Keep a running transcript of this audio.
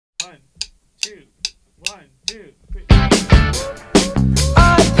2, 1, 2, 3.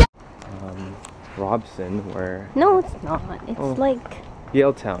 Robson, where... No, it's not. It's like...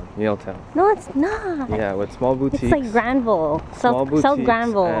 Yaletown. No, it's not. Yeah, with small boutiques. It's like Granville. Small boutiques South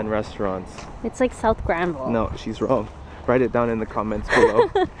Granville. and restaurants. It's like South Granville. No, she's wrong. Write it down in the comments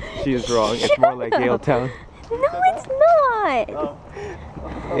below. She is wrong. It's more like Yaletown. No, it's not.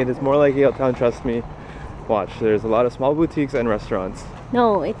 It is more like Yaletown, trust me. Watch, there's a lot of small boutiques and restaurants.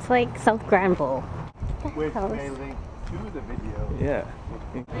 No, it's like South Granville. Which may link to the video. Yeah.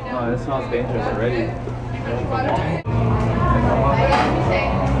 Oh, this smells dangerous already.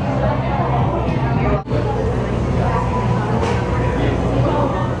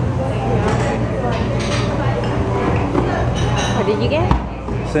 What did you get?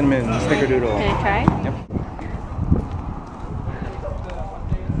 Cinnamon snickerdoodle. Can I try? Yep.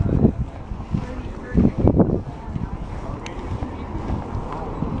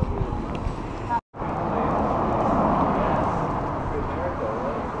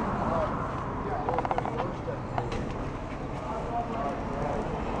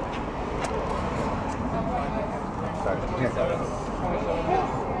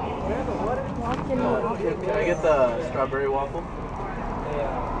 Can I get the strawberry waffle?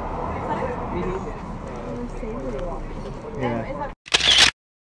 Yeah.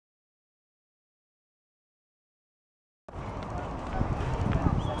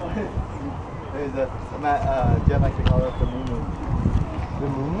 There's Jen likes to call it the moo-moo. The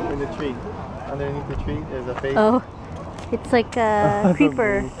moo-moo? In the tree. Underneath the tree, there's a face. Oh, it's like a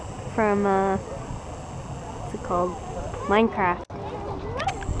creeper from, what's it called? Minecraft.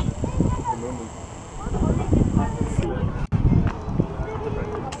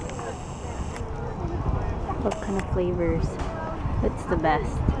 What kind of flavors? What's the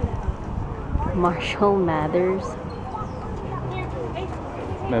best? Marshall Mathers.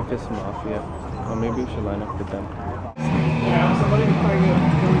 Memphis Mafia. Well, maybe we should line up with them.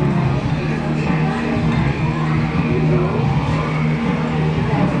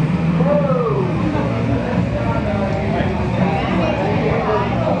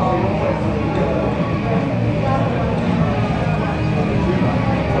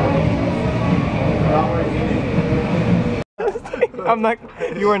 I'm not.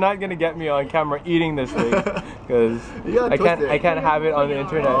 You are not gonna get me on camera eating this thing, because I can't have it on the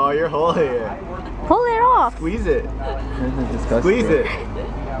internet. Oh, you're holding it. Pull it off. Squeeze it. Squeeze it.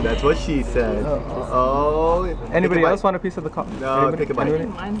 That's what she said. Oh. Anybody else want a piece of the coffee? No, anybody? take a bite. Anybody?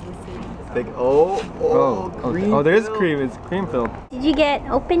 Mine's the same. Cream. Oh, there is cream. It's cream filled. Did you get?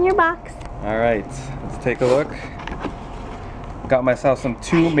 Open your box. All right, let's take a look. Got myself some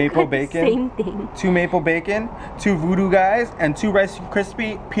 2 maple bacon. Same thing. 2 maple bacon, 2 voodoo guys, and 2 Rice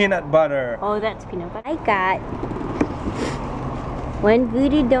Krispie peanut butter. Oh, that's peanut butter. I got 1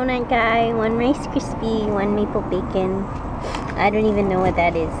 voodoo donut guy, 1 Rice Krispie, 1 maple bacon. I don't even know what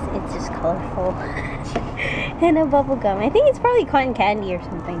that is. It's just colorful. And a bubble gum. I think it's probably cotton candy or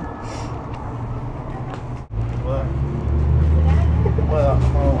something. What? Well,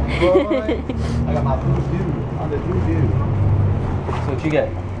 oh boy. I got my voodoo on the voodoo. So what you get?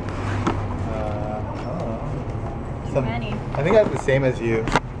 I think I have the same as you.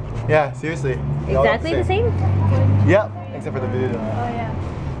 Yeah, seriously. Exactly the same? Yep, except for the voodoo. Oh yeah.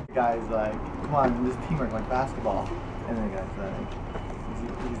 The guy's like, come on, this teamwork like basketball. And then the guy's like,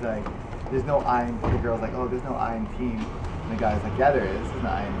 he's like, there's no I in, the girl's like, oh, there's no I in team. And the guy's like, yeah, there is. There's no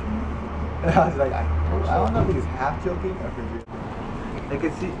I in team. And I was like, I don't know if he's half joking or if he's real. I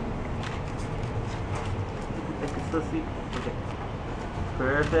can see. I can still see. Okay.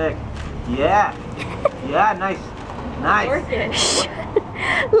 Perfect. Yeah. Yeah, nice. Nice.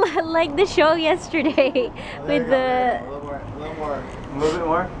 Like the show yesterday with the... A little more. A little bit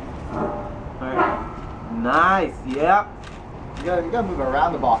more. Alright. Nice. Yep. You gotta move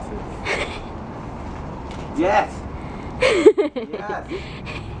around the boxes. Yes. Yes.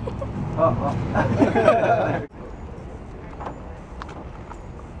 Oh.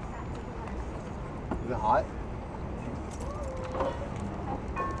 Is it hot?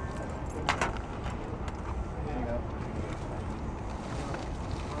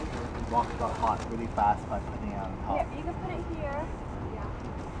 Box got hot really fast by putting it on top. Yeah, you can put it here.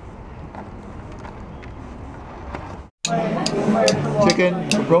 Chicken,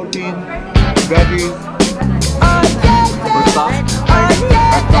 protein, veggies, for sauce.